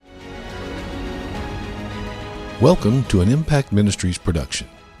Welcome to an Impact Ministries production,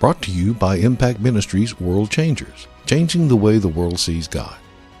 brought to you by Impact Ministries World Changers, changing the way the world sees God.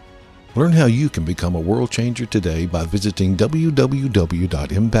 Learn how you can become a world changer today by visiting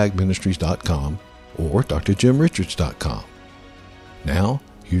www.impactministries.com or drjimrichards.com. Now,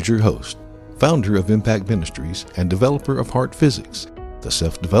 here's your host, founder of Impact Ministries and developer of Heart Physics, the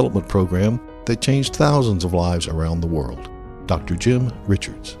self-development program that changed thousands of lives around the world, Dr. Jim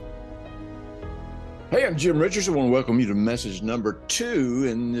Richards. Hey, I'm Jim Richards. I want to welcome you to message number 2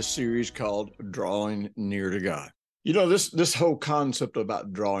 in this series called Drawing Near to God. You know, this whole concept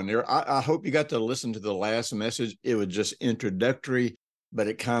about drawing near, I hope you got to listen to the last message. It was just introductory, but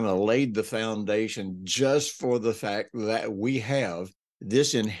it kind of laid the foundation just for the fact that we have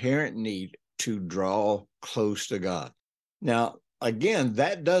this inherent need to draw close to God. Now, again,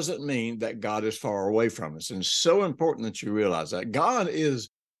 that doesn't mean that God is far away from us. And it's so important that you realize that God is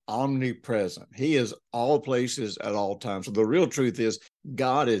omnipresent. He is all places at all times. So the real truth is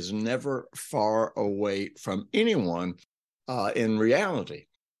God is never far away from anyone in reality.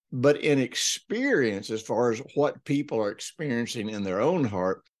 But in experience, as far as what people are experiencing in their own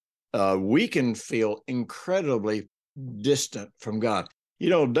heart, we can feel incredibly distant from God. You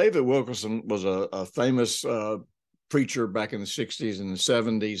know, David Wilkerson was a famous preacher back in the 60s and the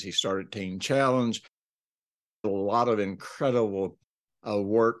 70s. He started Teen Challenge, a lot of incredible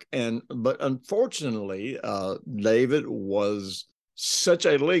work. But unfortunately, David was such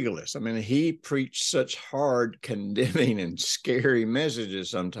a legalist. I mean, he preached such hard, condemning, and scary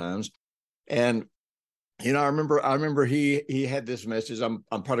messages sometimes. And you know, I remember he had this message. I'm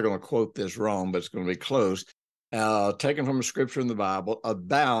probably going to quote this wrong, but it's going to be close. Taken from a scripture in the Bible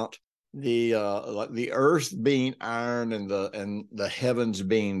about the earth being iron and the heavens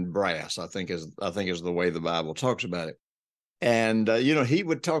being brass. I think is the way the Bible talks about it. And, you know, he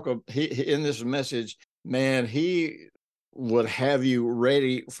would talk in this message, man, he would have you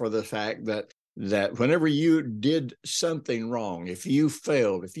ready for the fact that whenever you did something wrong, if you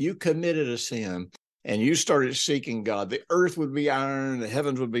failed, if you committed a sin and you started seeking God, the earth would be iron, the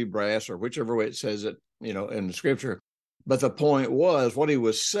heavens would be brass, or whichever way it says it, you know, in the scripture. But the point was, what he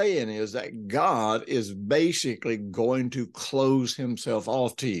was saying is that God is basically going to close himself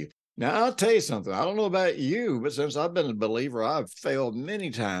off to you. Now, I'll tell you something. I don't know about you, but since I've been a believer, I've failed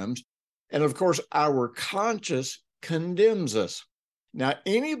many times. And of course, our conscience condemns us. Now,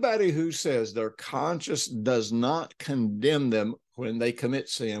 anybody who says their conscience does not condemn them when they commit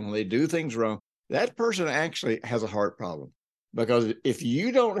sin, when they do things wrong, that person actually has a heart problem. Because if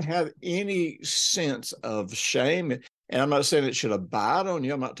you don't have any sense of shame, and I'm not saying it should abide on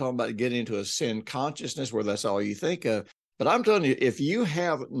you, I'm not talking about getting into a sin consciousness where that's all you think of. But I'm telling you, if you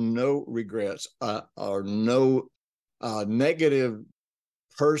have no regrets or no negative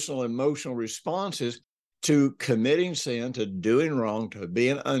personal emotional responses to committing sin, to doing wrong, to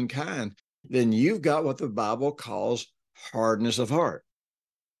being unkind, then you've got what the Bible calls hardness of heart.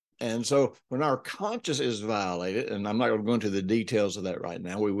 And so when our conscience is violated, and I'm not going to go into the details of that right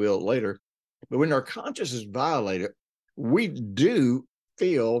now, we will later, but when our conscience is violated, we do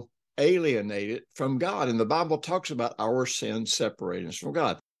feel alienated from God. And the Bible talks about our sin separating us from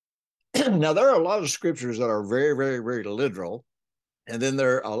God. Now, there are a lot of scriptures that are very, very, very literal. And then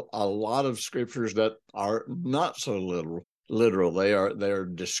there are a lot of scriptures that are not so literal. They're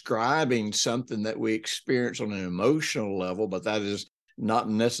describing something that we experience on an emotional level, but that is not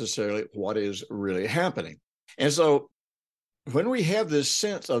necessarily what is really happening. And so when we have this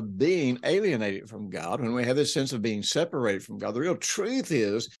sense of being alienated from God, when we have this sense of being separated from God, the real truth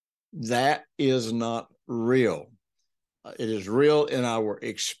is that is not real. It is real in our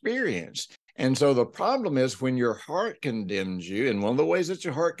experience. And so the problem is when your heart condemns you, and one of the ways that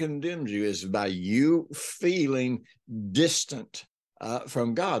your heart condemns you is by you feeling distant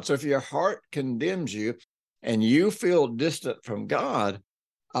from God. So if your heart condemns you and you feel distant from God,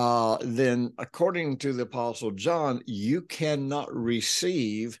 then according to the Apostle John, you cannot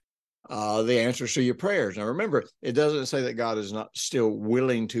receive the answers to your prayers. Now, remember, it doesn't say that God is not still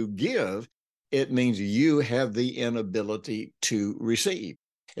willing to give. It means you have the inability to receive.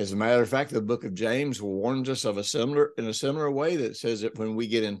 As a matter of fact, the book of James warns us in a similar way that says that when we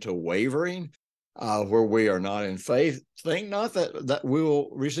get into wavering, where we are not in faith, think not that we will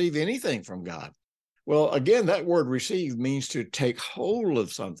receive anything from God. Well, again, that word receive means to take hold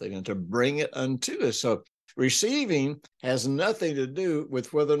of something and to bring it unto us. So receiving has nothing to do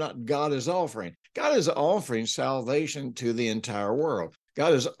with whether or not God is offering. God is offering salvation to the entire world.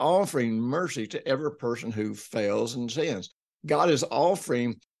 God is offering mercy to every person who fails and sins. God is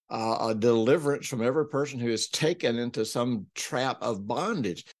offering a deliverance from every person who is taken into some trap of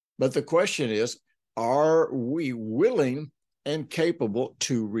bondage. But the question is, are we willing and capable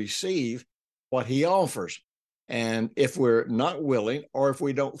to receive what he offers? And if we're not willing, or if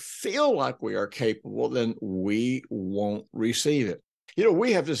we don't feel like we are capable, then we won't receive it.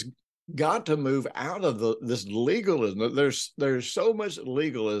 We have just got to move out of this legalism. There's so much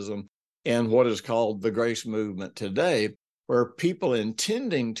legalism in what is called the grace movement today, where people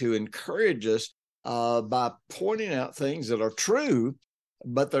intending to encourage us by pointing out things that are true,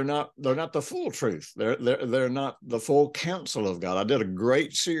 but they're not the full truth. They're not the full counsel of God. I did a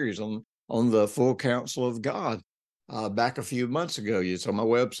great series on the full counsel of God back a few months ago. It's on my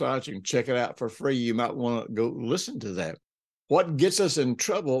website. You can check it out for free. You might want to go listen to that. What gets us in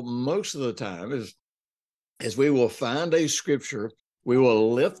trouble most of the time is we will find a scripture. We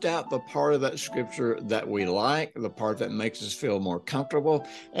will lift out the part of that scripture that we like, the part that makes us feel more comfortable,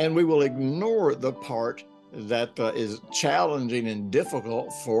 and we will ignore the part that is challenging and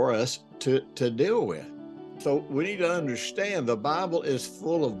difficult for us to deal with. So we need to understand the Bible is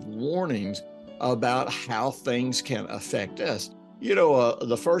full of warnings about how things can affect us.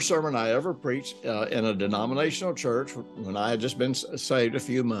 The first sermon I ever preached in a denominational church when I had just been saved a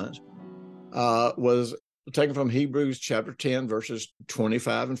few months was taken from Hebrews chapter 10, verses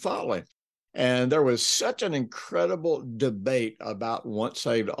 25 and following. And there was such an incredible debate about once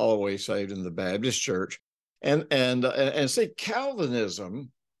saved, always saved in the Baptist church. And see,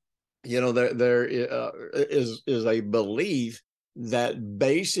 Calvinism, there is a belief that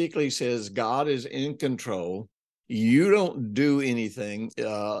basically says God is in control. You don't do anything.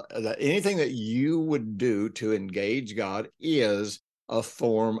 Anything that you would do to engage God is a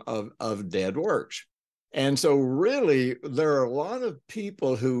form of dead works. And so really, there are a lot of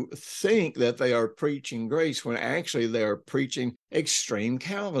people who think that they are preaching grace when actually they are preaching extreme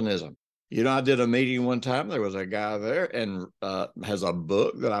Calvinism. I did a meeting one time. There was a guy there and has a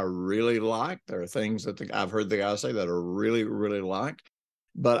book that I really liked. There are things that I've heard the guy say that are really, really liked.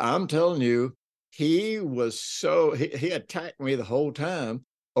 But I'm telling you, he attacked me the whole time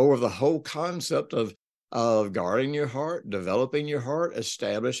over the whole concept of guarding your heart, developing your heart,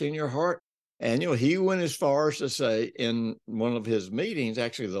 establishing your heart. And, he went as far as to say in one of his meetings,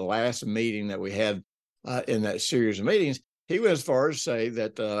 actually the last meeting that we had in that series of meetings, he went as far as to say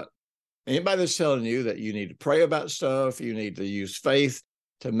that anybody that's telling you that you need to pray about stuff, you need to use faith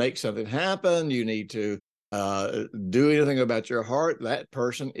to make something happen, you need to do anything about your heart, that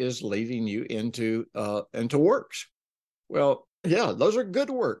person is leading you into works. Well, yeah, those are good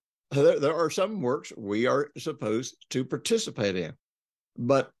works. There are some works we are supposed to participate in.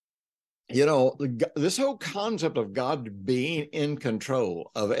 But this whole concept of God being in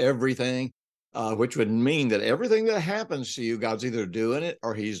control of everything, which would mean that everything that happens to you, God's either doing it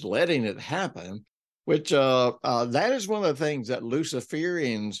or he's letting it happen, which that is one of the things that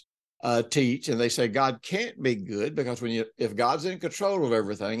Luciferians teach. And they say God can't be good because if God's in control of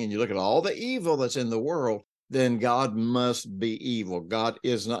everything and you look at all the evil that's in the world, then God must be evil. God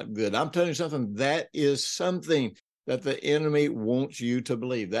is not good. I'm telling you something, that is something that the enemy wants you to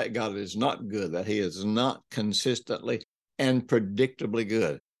believe, that God is not good, that he is not consistently and predictably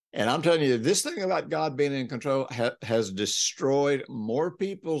good. And I'm telling you, this thing about God being in control has destroyed more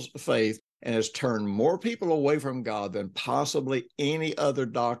people's faith and has turned more people away from God than possibly any other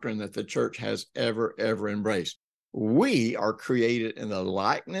doctrine that the church has ever embraced. We are created in the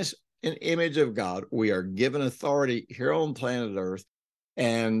likeness and image of God. We are given authority here on planet Earth.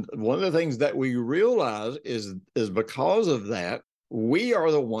 And one of the things that we realize is because of that, we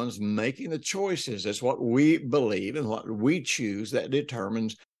are the ones making the choices. It's what we believe and what we choose that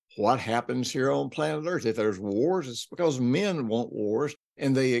determines what happens here on planet Earth. If there's wars, it's because men want wars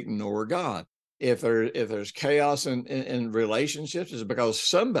and they ignore God. If there's chaos in relationships, it's because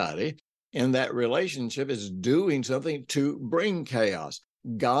somebody in that relationship is doing something to bring chaos.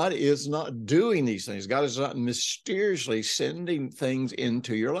 God is not doing these things. God is not mysteriously sending things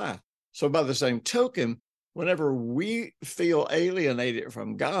into your life. So by the same token, whenever we feel alienated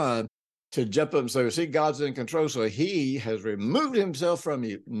from God, to jump up and say, see, God's in control, so he has removed himself from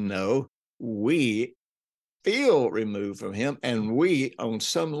you. No, we feel removed from him, and we, on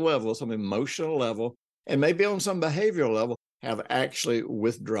some level, some emotional level, and maybe on some behavioral level, have actually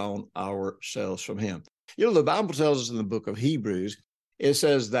withdrawn ourselves from him. The Bible tells us in the book of Hebrews, it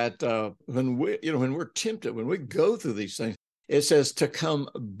says that when we're tempted, when we go through these things, it says to come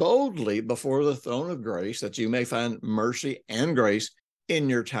boldly before the throne of grace that you may find mercy and grace in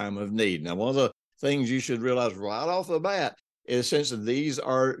your time of need. Now, one of the things you should realize right off the bat is since these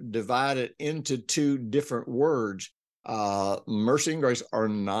are divided into two different words, Mercy and grace are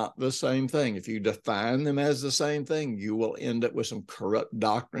not the same thing. If you define them as the same thing, you will end up with some corrupt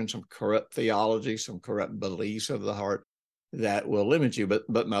doctrine, some corrupt theology, some corrupt beliefs of the heart that will limit you.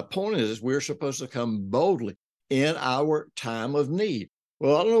 But my point is, we're supposed to come boldly in our time of need.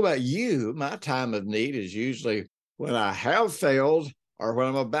 Well, I don't know about you. My time of need is usually when I have failed or when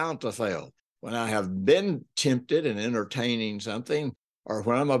I'm about to fail, when I have been tempted and entertaining something, or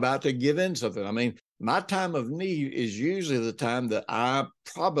when I'm about to give in something. I mean, my time of need is usually the time that I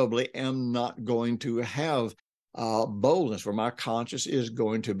probably am not going to have boldness, where my conscience is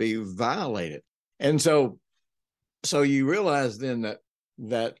going to be violated. And so you realize then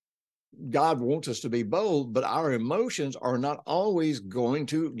that God wants us to be bold, but our emotions are not always going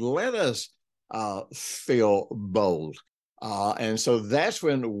to let us feel bold. And so that's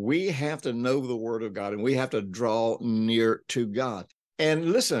when we have to know the Word of God, and we have to draw near to God.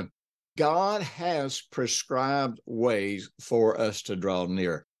 And listen, God has prescribed ways for us to draw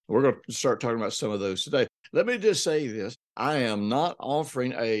near. We're going to start talking about some of those today. Let me just say this. I am not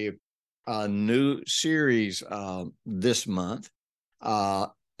offering a new series this month.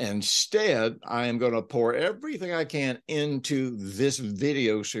 Instead, I am going to pour everything I can into this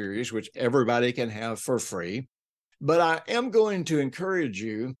video series, which everybody can have for free. But I am going to encourage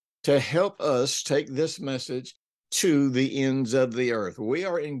you to help us take this message to the ends of the earth. We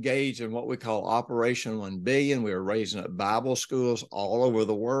are engaged in what we call Operation 1 Billion. We are raising up Bible schools all over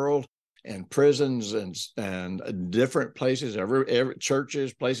the world, and prisons and different places, every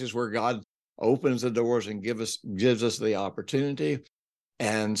churches, places where God opens the doors and gives us the opportunity.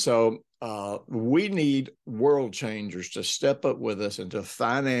 And so we need world changers to step up with us and to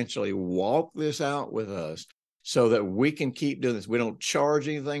financially walk this out with us, so that we can keep doing this. We don't charge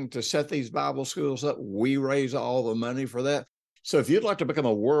anything to set these Bible schools up. We raise all the money for that. So if you'd like to become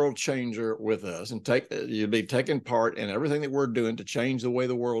a world changer with us and you'd be taking part in everything that we're doing to change the way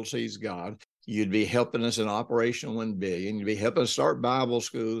the world sees God, you'd be helping us in Operation 1 Billion. You'd be helping us start Bible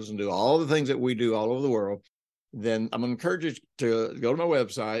schools and do all the things that we do all over the world. Then I'm going to encourage you to go to my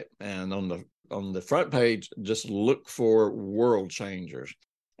website, and on the front page, just look for World Changers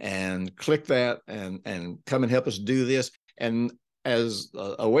and click that and come and help us do this. And as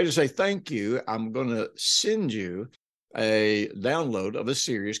a way to say thank you, I'm going to send you a download of a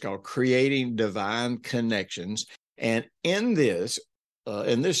series called Creating Divine Connections. And in this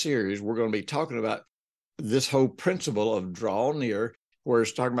series, we're going to be talking about this whole principle of draw near, where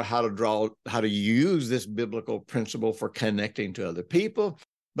it's talking about how to use this biblical principle for connecting to other people,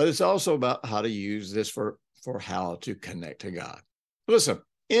 but it's also about how to use this for how to connect to God. Listen,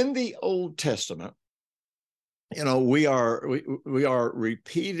 in the Old Testament, we are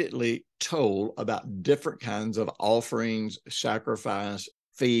repeatedly told about different kinds of offerings, sacrifice,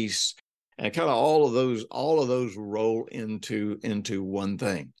 feasts, and kind of all of those roll into one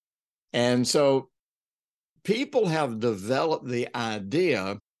thing. And so people have developed the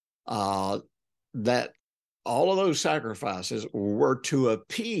idea that all of those sacrifices were to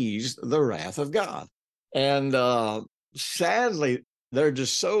appease the wrath of God. And sadly, there's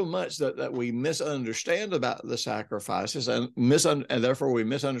just so much that we misunderstand about the sacrifices, and therefore we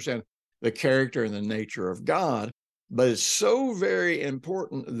misunderstand the character and the nature of God. But it's so very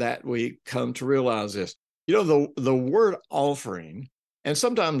important that we come to realize this. The word offering, and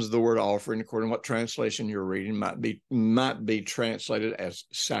sometimes the word offering, according to what translation you're reading, might be translated as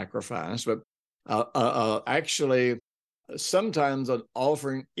sacrifice, but actually, sometimes an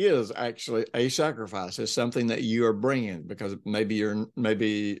offering is actually a sacrifice. It's something that you are bringing, because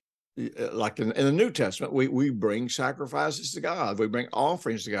maybe like in the New Testament, we bring sacrifices to God. We bring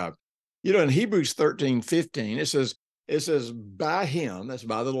offerings to God. In Hebrews 13:15, it says, by him, that's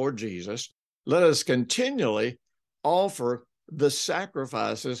by the Lord Jesus, let us continually offer the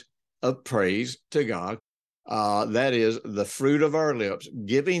sacrifices of praise to God. That is the fruit of our lips,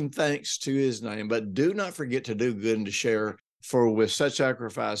 giving thanks to his name, but do not forget to do good and to share, for with such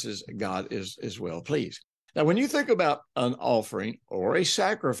sacrifices, God is well pleased. Now, when you think about an offering or a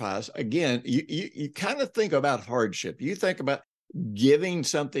sacrifice, again, you kind of think about hardship. You think about giving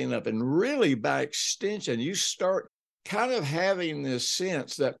something up, and really by extension, you start kind of having this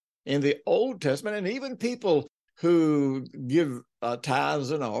sense that in the Old Testament, and even people who give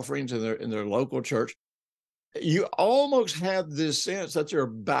tithes and offerings in their local church, you almost have this sense that you're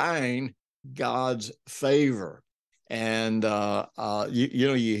buying God's favor. And,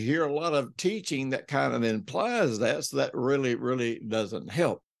 you hear a lot of teaching that kind of implies that, so that really, really doesn't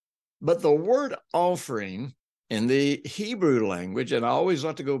help. But the word offering in the Hebrew language, and I always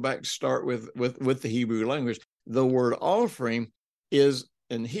like to go back and start with the Hebrew language, the word offering is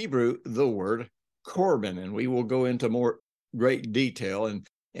in Hebrew the word Corbin, and we will go into more great detail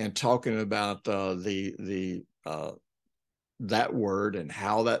and talking about that word and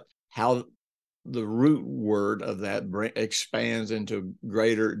how the root word of that expands into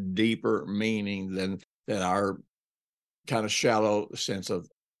greater, deeper meaning than our kind of shallow sense of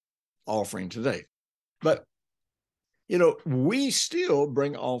offering today. But, we still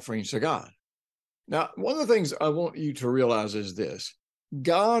bring offerings to God. Now, one of the things I want you to realize is this: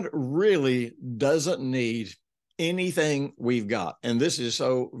 God really doesn't need anything we've got. And this is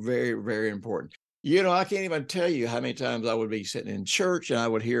so very, very important. I can't even tell you how many times I would be sitting in church and I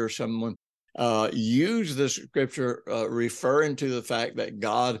would hear someone use the scripture referring to the fact that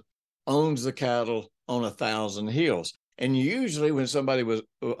God owns the cattle on 1,000 hills. And usually when somebody was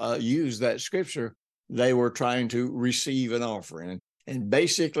used that scripture, they were trying to receive an offering. And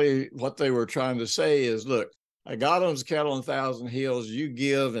basically what they were trying to say is, look, God owns the cattle on 1,000 hills, you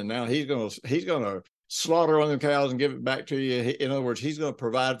give, and now he's going to slaughter one of the cows and give it back to you. In other words, he's going to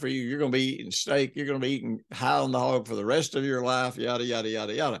provide for you. You're going to be eating steak. You're going to be eating high on the hog for the rest of your life, yada, yada,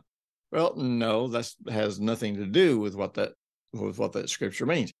 yada, yada. Well, no, that has nothing to do with what that scripture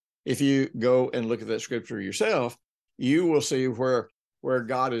means. If you go and look at that scripture yourself, you will see where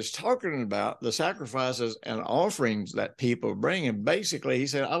God is talking about the sacrifices and offerings that people bring. And basically he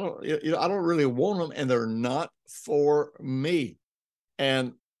said, I don't really want them, and they're not for me.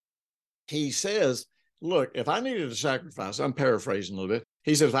 And he says, look, if I needed a sacrifice, I'm paraphrasing a little bit.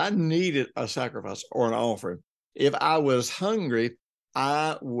 He says, if I needed a sacrifice or an offering, if I was hungry,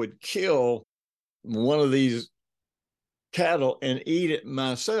 I would kill one of these cattle and eat it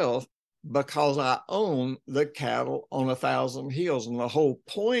myself, because I own the cattle on 1,000 hills. And the whole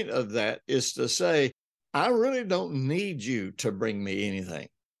point of that is to say, I really don't need you to bring me anything.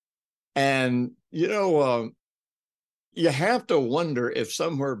 And, you have to wonder if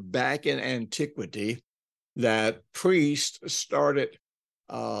somewhere back in antiquity that priests started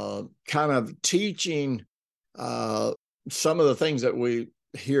kind of teaching some of the things that we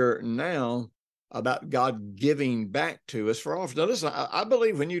hear now about God giving back to us for offering. Now, listen, I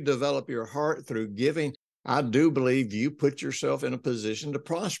believe when you develop your heart through giving, I do believe you put yourself in a position to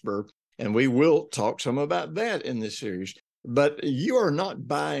prosper. And we will talk some about that in this series. But you are not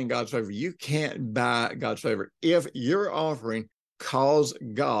buying God's favor. You can't buy God's favor. If your offering caused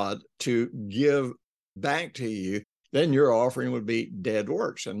God to give back to you, then your offering would be dead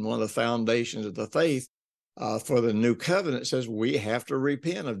works. And one of the foundations of the faith for the new covenant says we have to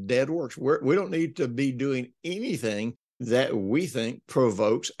repent of dead works. We don't need to be doing anything that we think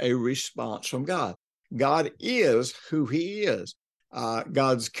provokes a response from God. God is who he is.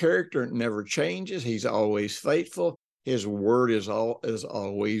 God's character never changes. He's always faithful. His word is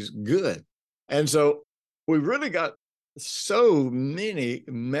always good. And so we've really got so many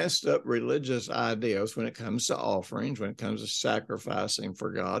messed up religious ideas when it comes to offerings, when it comes to sacrificing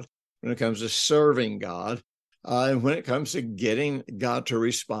for God, when it comes to serving God, and when it comes to getting God to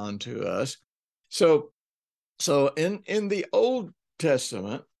respond to us. So in the Old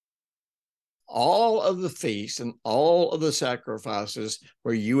Testament, all of the feasts and all of the sacrifices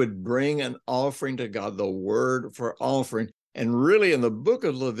where you would bring an offering to God, the word for offering, and really in the book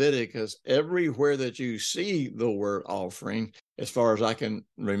of Leviticus, everywhere that you see the word offering, as far as I can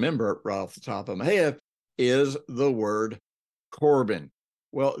remember right off the top of my head, is the word Corban.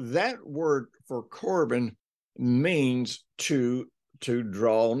 Well, that word for Corban means to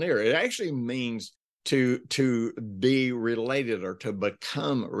draw near. It actually means to be related or to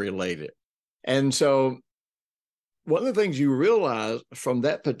become related. And so one of the things you realize from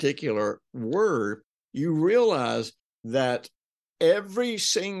that particular word, you realize that every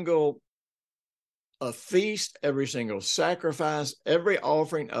single feast, every single sacrifice, every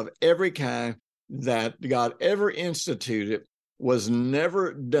offering of every kind that God ever instituted was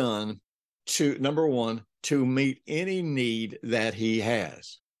never done to, number one, to meet any need that he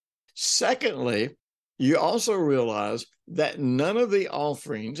has. Secondly, you also realize that none of the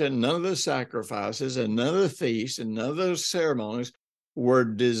offerings and none of the sacrifices and none of the feasts and none of those ceremonies were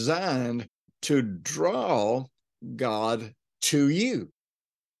designed to draw God to you.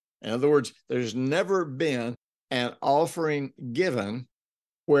 In other words, there's never been an offering given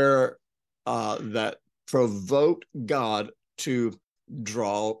where that provoked God to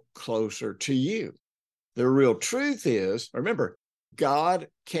draw closer to you. The real truth is, remember, God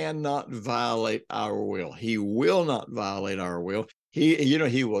cannot violate our will. He will not violate our will.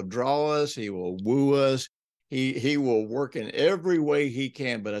 He will draw us. He will woo us. He will work in every way he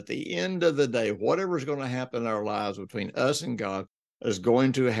can. But at the end of the day, whatever is going to happen in our lives between us and God is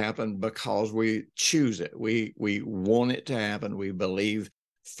going to happen because we choose it. We want it to happen. We believe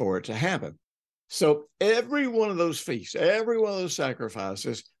for it to happen. So every one of those feasts, every one of those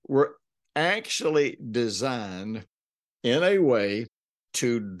sacrifices were actually designed in a way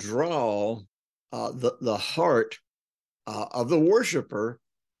to draw the heart of the worshiper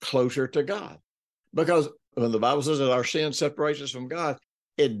closer to God. Because when the Bible says that our sin separates us from God,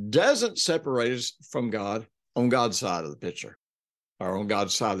 it doesn't separate us from God on God's side of the picture or on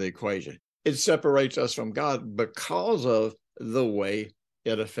God's side of the equation. It separates us from God because of the way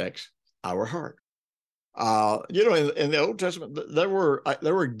it affects our heart. In the Old Testament, there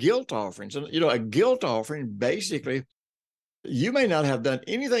were guilt offerings, and a guilt offering basically, you may not have done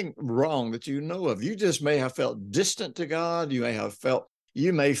anything wrong that you know of. You just may have felt distant to God.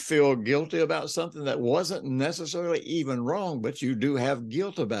 You may feel guilty about something that wasn't necessarily even wrong, but you do have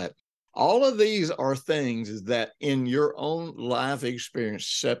guilt about it. All of these are things that in your own life experience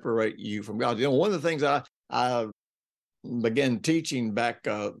separate you from God. One of the things I began teaching back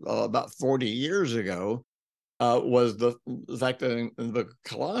about 40 years ago was the fact that in the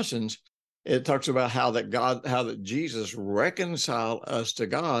Colossians, it talks about how that Jesus reconciled us to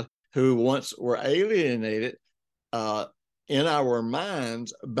God, who once were alienated in our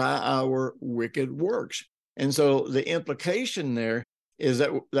minds by our wicked works. And so the implication there is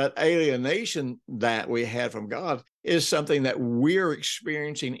that alienation that we had from God is something that we're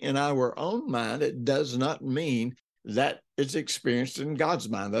experiencing in our own mind. It does not mean that it's experienced in God's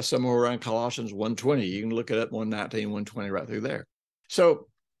mind. That's somewhere around Colossians 1:20. You can look it up, 1:19, 1:20, right through there. So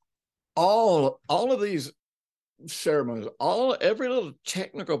all of these ceremonies, every little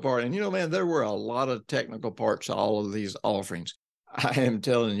technical part, and man, there were a lot of technical parts to all of these offerings. I am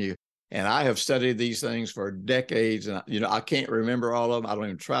telling you, and I have studied these things for decades, and I can't remember all of them. I don't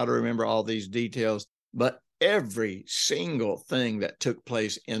even try to remember all these details, but every single thing that took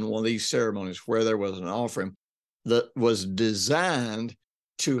place in one of these ceremonies where there was an offering that was designed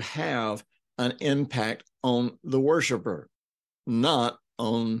to have an impact on the worshiper, not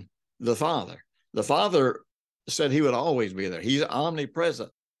on the Father. The Father said he would always be there. He's omnipresent.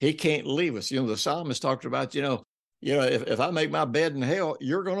 He can't leave us. The psalmist talked about, if I make my bed in hell,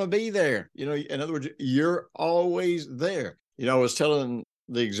 you're going to be there. In other words, you're always there. I was telling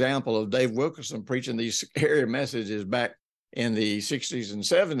the example of Dave Wilkerson preaching these scary messages back in the 60s and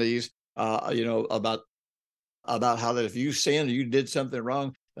 70s, about how that if you sinned or you did something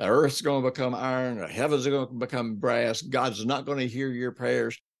wrong, the earth's going to become iron, the heavens are going to become brass. God's not going to hear your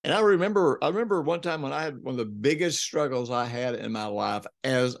prayers. And I remember one time when I had one of the biggest struggles I had in my life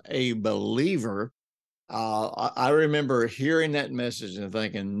as a believer. I remember hearing that message and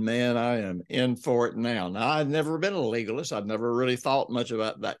thinking, man, I am in for it now. Now, I'd never been a legalist. I'd never really thought much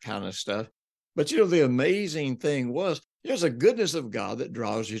about that kind of stuff. But, the amazing thing was there's a goodness of God that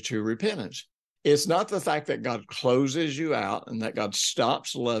draws you to repentance. It's not the fact that God closes you out and that God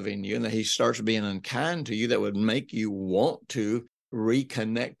stops loving you and that he starts being unkind to you that would make you want to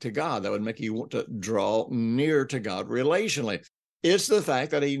reconnect to God, that would make you want to draw near to God relationally. It's the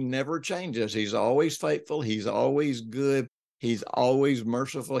fact that he never changes. He's always faithful. He's always good. He's always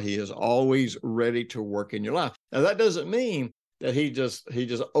merciful. He is always ready to work in your life. Now, that doesn't mean that he just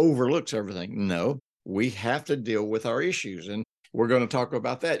overlooks everything. No, we have to deal with our issues. And we're going to talk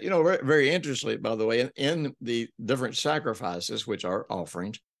about that. Very, very interestingly, by the way, in the different sacrifices, which are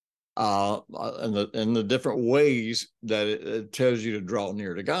offerings, and the different ways that it tells you to draw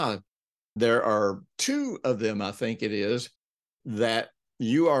near to God, there are two of them, I think it is, that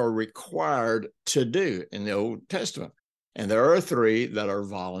you are required to do in the Old Testament. And there are three that are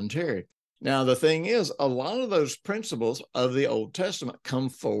voluntary. Now, the thing is, a lot of those principles of the Old Testament come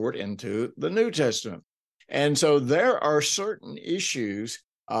forward into the New Testament. And so there are certain issues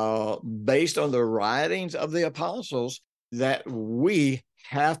based on the writings of the apostles that we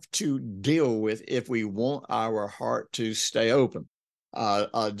have to deal with if we want our heart to stay open.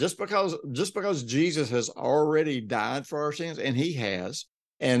 Just because Jesus has already died for our sins, and he has,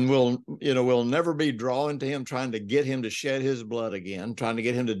 and we'll never be drawn to him, trying to get him to shed his blood again, trying to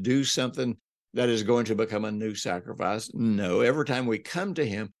get him to do something that is going to become a new sacrifice. No, every time we come to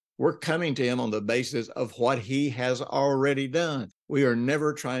him, we're coming to him on the basis of what he has already done. We are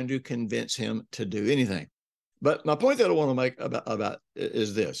never trying to convince him to do anything. But my point that I want to make about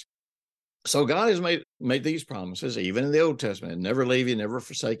is this. So God has made these promises, even in the Old Testament: never leave you, never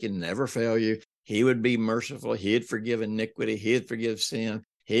forsake you, never fail you. He would be merciful. He'd forgive iniquity. He'd forgive sin.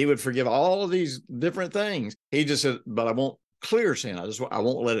 He would forgive all of these different things. He just said, but I won't clear sin. I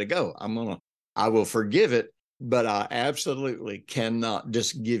won't let it go. I will forgive it, but I absolutely cannot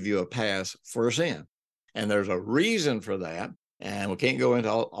just give you a pass for sin. And there's a reason for that. And we can't go into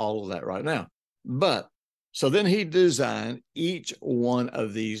all of that right now. But so then he designed each one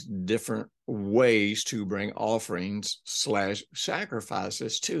of these different ways to bring offerings /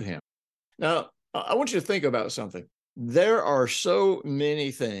 sacrifices to him. Now, I want you to think about something. There are so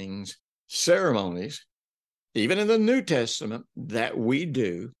many things, ceremonies, even in the New Testament, that we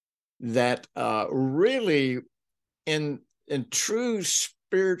do that really, in true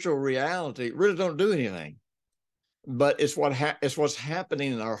spiritual reality, really don't do anything. But it's what's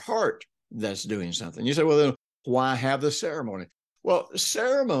happening in our heart that's doing something. You say, well, then why have the ceremony? Well,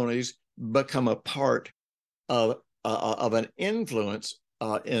 ceremonies become a part of an influence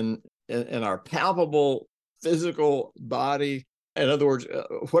in our palpable physical body. In other words,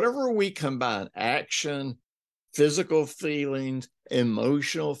 whatever we combine, action, physical feelings,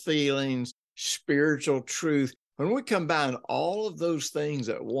 emotional feelings, spiritual truth, when we combine all of those things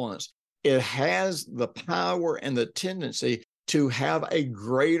at once, it has the power and the tendency to have a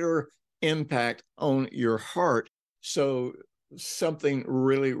greater impact on your heart. So something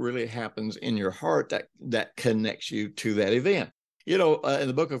really, really happens in your heart that connects you to that event. You know, in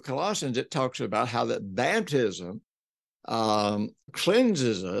the book of Colossians, it talks about how that baptism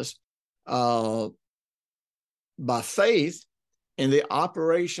cleanses us by faith in the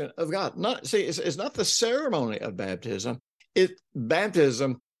operation of God. It's not the ceremony of baptism.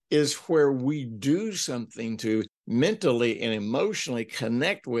 Baptism is where we do something to mentally and emotionally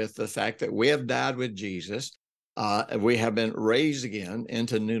connect with the fact that we have died with Jesus. We have been raised again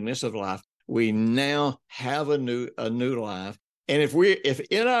into newness of life. We now have a new life. And if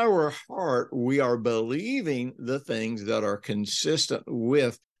in our heart we are believing the things that are consistent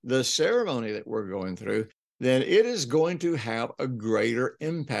with the ceremony that we're going through, then it is going to have a greater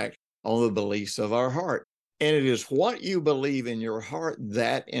impact on the beliefs of our heart. And it is what you believe in your heart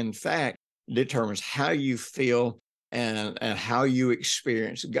that, in fact, determines how you feel and how you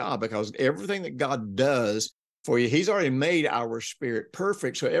experience God, because everything that God does for you, he's already made our spirit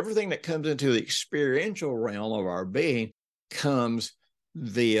perfect. So everything that comes into the experiential realm of our being comes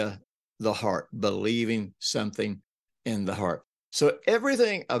via the heart, believing something in the heart. So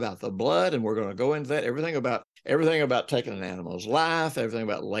everything about the blood, and we're going to go into that, everything about taking an animal's life, everything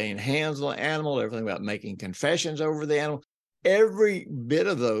about laying hands on the animal, everything about making confessions over the animal, every bit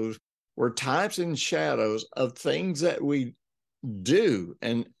of those were types and shadows of things that we do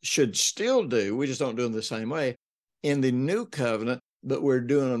and should still do. We just don't do them the same way in the new covenant, but we're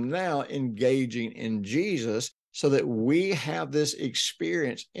doing them now, engaging in Jesus, so that we have this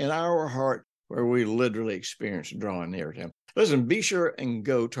experience in our heart where we literally experience drawing near to him. Listen, be sure and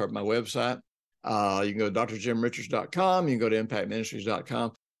go to my website. You can go to drjimrichards.com. You can go to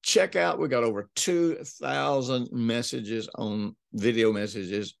impactministries.com. Check out, we got over 2,000 messages on video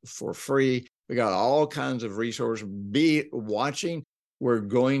messages for free. We got all kinds of resources. Be watching. We're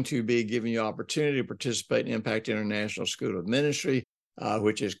going to be giving you opportunity to participate in Impact International School of Ministry,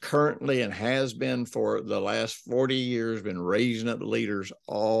 which is currently and has been for the last 40 years, been raising up leaders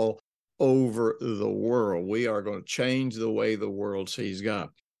all over the world. We are going to change the way the world sees God.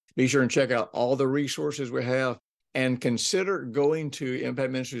 Be sure and check out all the resources we have, and consider going to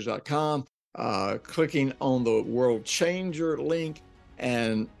impactministries.com, clicking on the World Changer link,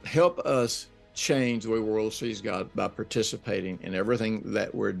 and help us change the way the world sees God by participating in everything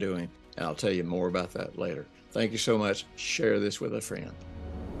that we're doing. And I'll tell you more about that later. Thank you so much. Share this with a friend.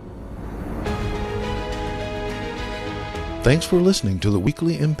 Thanks for listening to the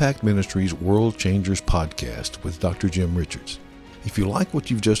weekly Impact Ministries World Changers podcast with Dr. Jim Richards. If you like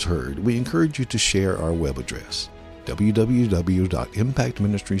what you've just heard, we encourage you to share our web address,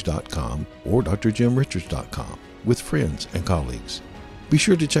 www.impactministries.com or drjimrichards.com, with friends and colleagues. Be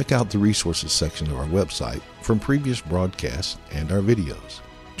sure to check out the resources section of our website from previous broadcasts and our videos.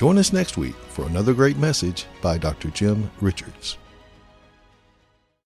 Join us next week for another great message by Dr. Jim Richards.